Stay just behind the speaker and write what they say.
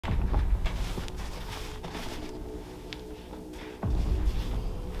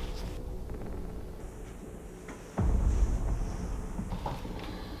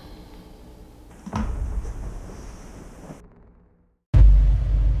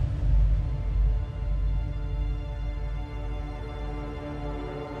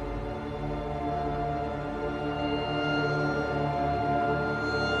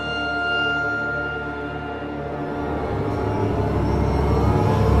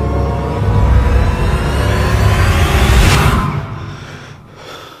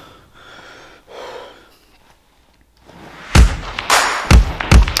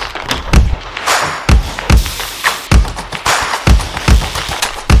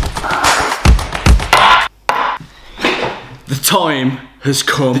time has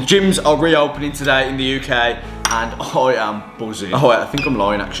come. The gyms are reopening today in the UK and I am buzzing. Oh wait, I think I'm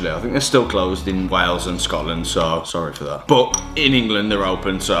lying actually. I think they're still closed in Wales and Scotland, so sorry for that. But in England they're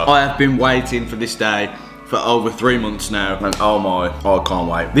open, so I have been waiting for this day for over 3 months now, and oh my, I can't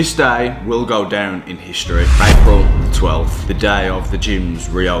wait. This day will go down in history. April the 12th, the day of the gyms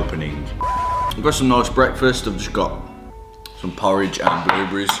reopening. I've got some nice breakfast. I've just got some porridge and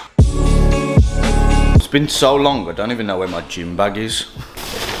blueberries. It's been so long, I don't even know where my gym bag is.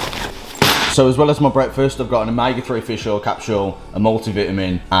 So as well as my breakfast, I've got an omega-3 fish oil capsule, a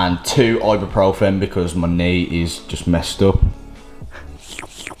multivitamin, and 2 ibuprofen because my knee is just messed up.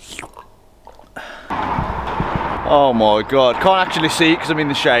 Oh my God, can't actually see it because I'm in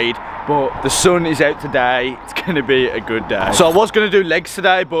the shade, but the sun is out today. It's gonna be a good day. So I was gonna do legs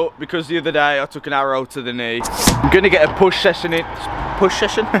today, but because the other day I took an arrow to the knee, I'm gonna get a push session in.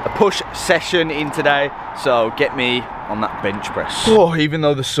 A push session in today. So get me on that bench press. Oh, even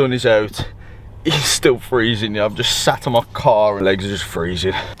though the sun is out, it's still freezing. I've just sat on my car and legs are just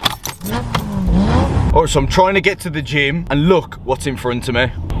freezing. Alright, so I'm trying to get to the gym and look what's in front of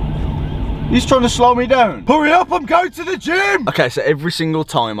me. He's trying to slow me down. Hurry up, I'm going to the gym! Okay, so every single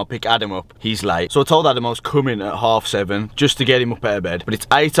time I pick Adam up, he's late. So I told Adam I was coming at 7:30 just to get him up out of bed. But it's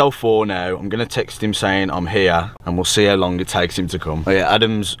 8:04 now. I'm gonna text him saying I'm here and we'll see how long it takes him to come. Oh yeah,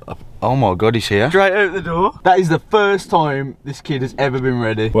 Adam's up. Oh my God, he's here. Straight out the door. That is the first time this kid has ever been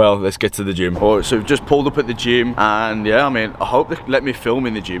ready. Well, let's get to the gym. Alright, so we've just pulled up at the gym and yeah, I mean, I hope they let me film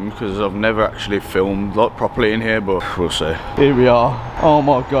in the gym because I've never actually filmed like properly in here, but we'll see. Here we are. Oh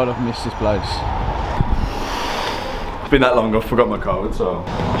my God, I've missed this place. It's been that long, I forgot my code, so.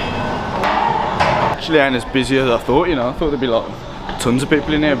 Actually ain't as busy as I thought, you know. I thought there'd be like tons of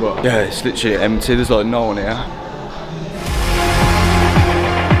people in here, but yeah, it's literally empty. There's like no one here.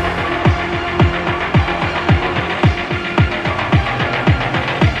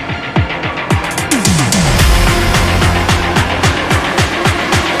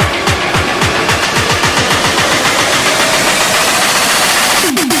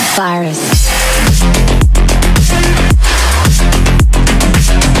 Virus.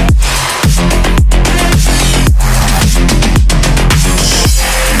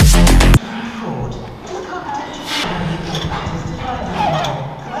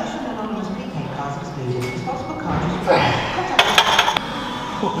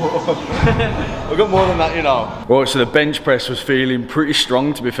 I've got more than that, you know. Right, so the bench press was feeling pretty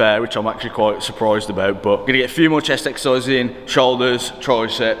strong, to be fair, which I'm actually quite surprised about, but I'm gonna get a few more chest exercises in, shoulders,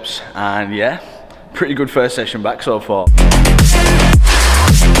 triceps, and yeah, pretty good first session back so far.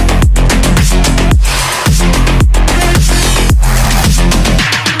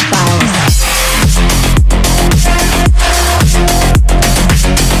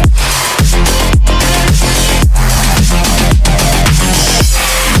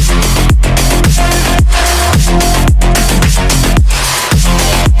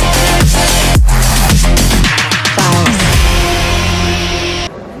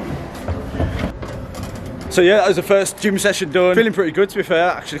 So yeah, that was the first gym session done. Feeling pretty good, to be fair,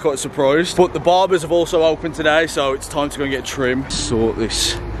 actually quite surprised. But the barbers have also opened today, so it's time to go and get a trim. Sort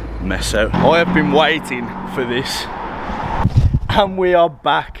this mess out. I have been waiting for this. And we are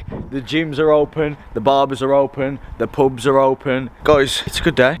back. The gyms are open, the barbers are open, the pubs are open. Guys, it's a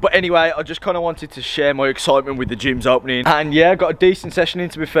good day. But anyway, I just kind of wanted to share my excitement with the gyms opening. And yeah, got a decent session in,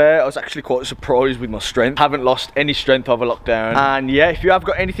 to be fair. I was actually quite surprised with my strength. Haven't lost any strength over lockdown. And yeah, if you have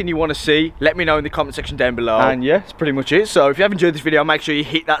got anything you want to see, let me know in the comment section down below. And yeah, that's pretty much it. So if you have enjoyed this video, make sure you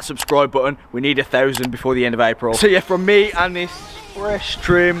hit that subscribe button. We need 1,000 before the end of April. So yeah, from me and this fresh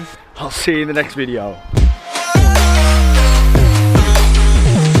trim, I'll see you in the next video.